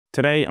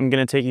Today, I'm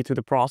going to take you through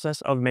the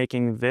process of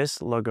making this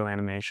logo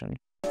animation.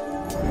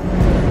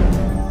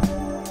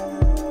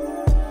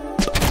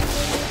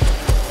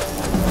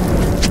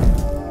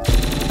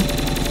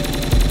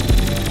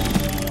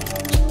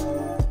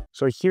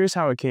 So here's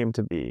how it came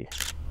to be.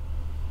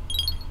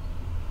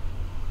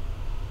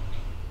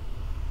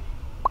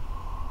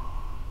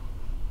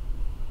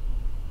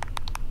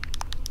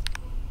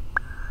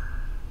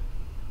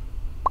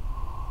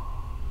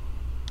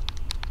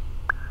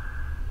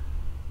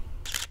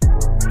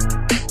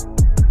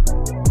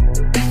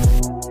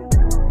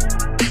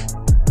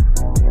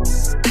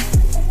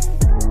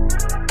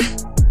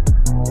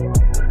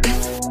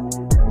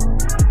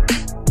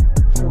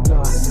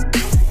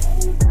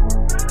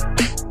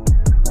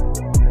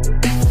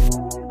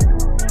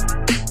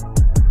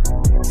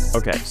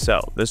 Okay, so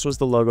this was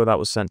the logo that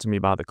was sent to me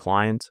by the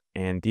client,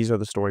 and these are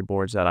the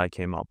storyboards that I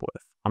came up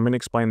with. I'm going to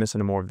explain this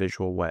in a more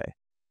visual way.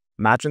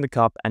 Imagine the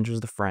cup enters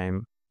the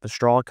frame, the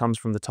straw comes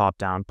from the top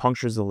down,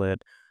 punctures the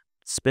lid,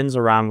 spins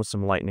around with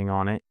some lightning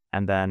on it,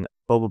 and then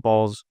boba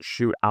balls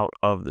shoot out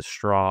of the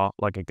straw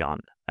like a gun,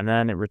 and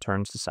then it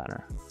returns to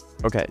center.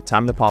 Okay,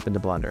 time to pop into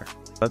Blender.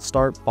 Let's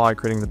start by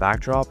creating the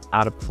backdrop.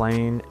 Add a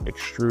plane,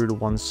 extrude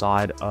one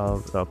side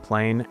of the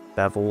plane,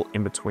 bevel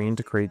in between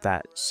to create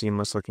that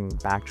seamless looking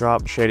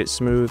backdrop. Shade it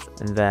smooth,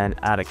 and then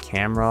add a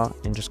camera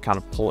and just kind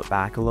of pull it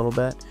back a little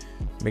bit.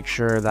 Make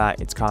sure that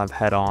it's kind of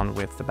head on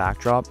with the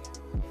backdrop.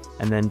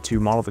 And then to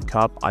model the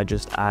cup, I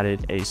just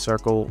added a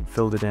circle,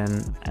 filled it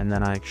in, and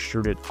then I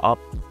extruded up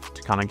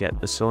to kind of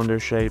get the cylinder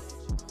shape.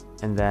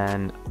 And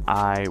then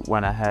I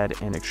went ahead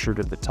and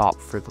extruded the top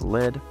for the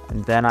lid.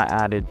 And then I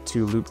added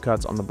 2 loop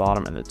cuts on the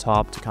bottom and the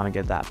top to kind of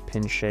get that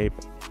pin shape.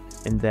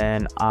 And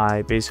then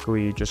I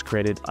basically just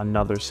created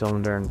another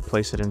cylinder and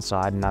placed it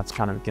inside, and that's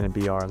kind of going to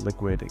be our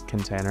liquid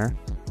container.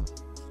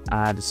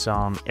 Add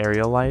some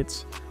area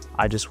lights.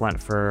 I just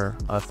went for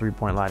a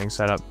 3-point lighting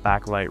setup,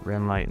 backlight,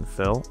 rim light, and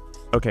fill.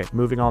 Okay,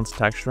 moving on to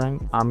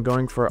texturing, I'm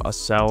going for a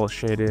cell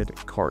shaded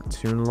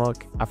cartoon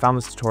look. I found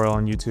this tutorial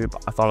on YouTube.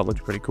 I thought it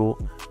looked pretty cool,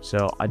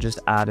 so I just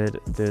added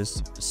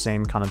this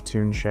same kind of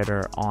toon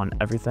shader on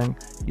everything.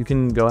 You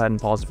can go ahead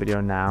and pause the video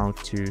now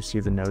to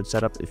see the node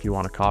setup if you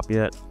want to copy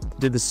it.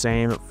 Did the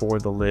same for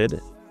the lid.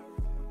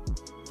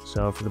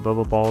 So for the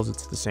boba balls,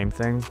 it's the same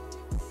thing.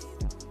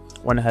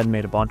 Went ahead and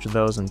made a bunch of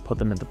those and put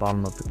them at the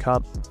bottom of the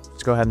cup.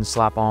 Let's go ahead and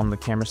slap on the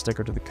camera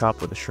sticker to the cup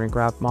with a shrink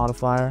wrap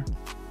modifier.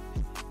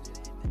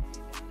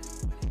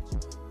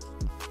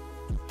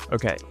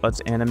 Okay,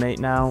 let's animate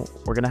now.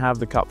 We're gonna have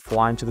the cup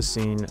fly into the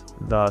scene.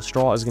 The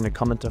straw is gonna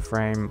come into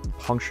frame,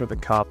 puncture the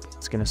cup.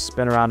 It's gonna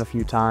spin around a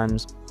few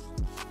times.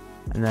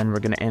 And then we're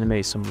gonna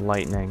animate some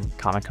lightning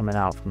kind of coming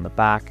out from the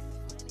back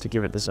to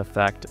give it this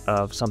effect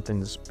of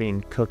something's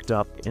being cooked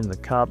up in the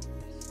cup.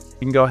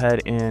 You can go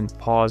ahead and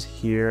pause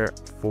here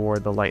for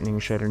the lightning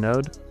shader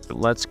node.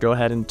 Let's go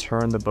ahead and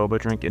turn the boba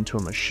drink into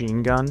a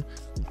machine gun.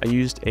 I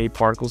used a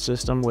particle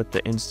system with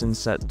the instance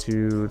set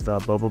to the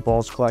boba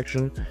balls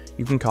collection.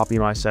 You can copy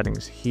my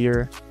settings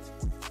here.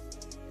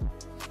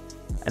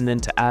 And then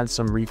to add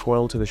some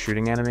recoil to the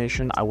shooting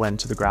animation, I went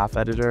to the graph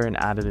editor and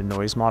added a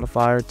noise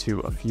modifier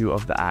to a few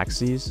of the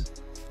axes.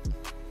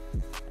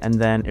 And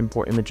then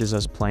import images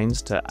as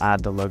planes to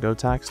add the logo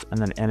text,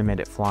 and then animate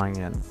it flying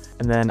in.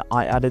 And then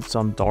I added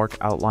some dark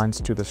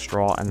outlines to the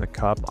straw and the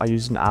cup. I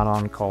used an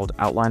add-on called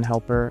Outline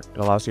Helper. It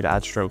allows you to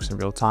add strokes in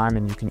real time,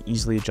 and you can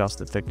easily adjust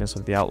the thickness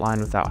of the outline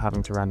without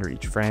having to render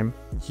each frame.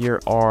 Here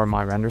are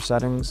my render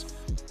settings.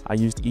 I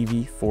used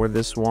Eevee for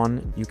this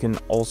one. You can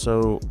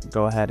also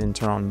go ahead and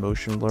turn on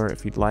motion blur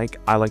if you'd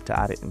like. I like to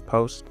add it in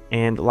post.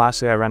 And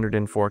lastly, I rendered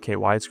in 4K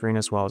widescreen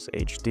as well as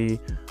HD.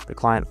 The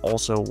client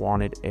also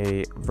wanted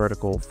a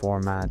vertical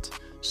format,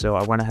 so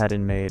I went ahead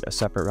and made a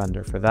separate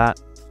render for that.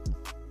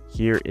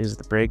 Here is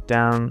the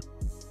breakdown.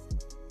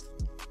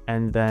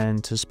 And then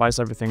to spice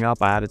everything up,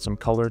 I added some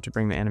color to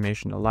bring the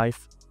animation to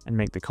life and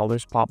make the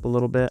colors pop a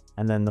little bit.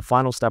 And then the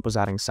final step was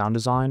adding sound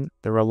design.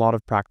 There were a lot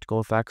of practical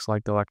effects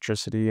like the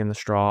electricity in the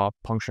straw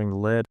puncturing the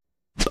lid.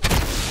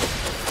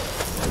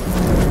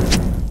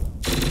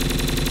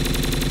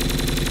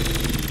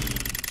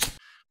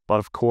 But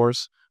of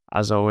course,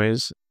 as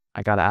always,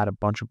 I gotta add a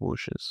bunch of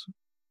whooshes.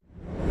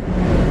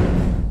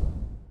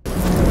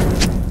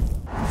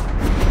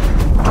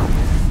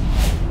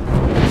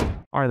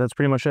 Alright, that's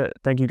pretty much it.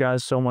 Thank you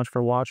guys so much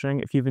for watching.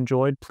 If you've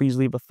enjoyed, please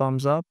leave a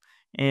thumbs up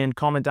and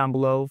comment down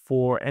below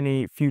for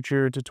any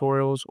future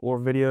tutorials or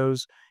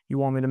videos you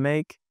want me to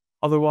make.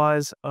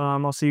 Otherwise,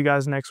 I'll see you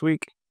guys next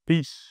week.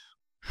 Peace.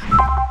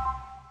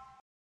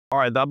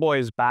 Alright, that boy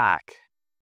is back.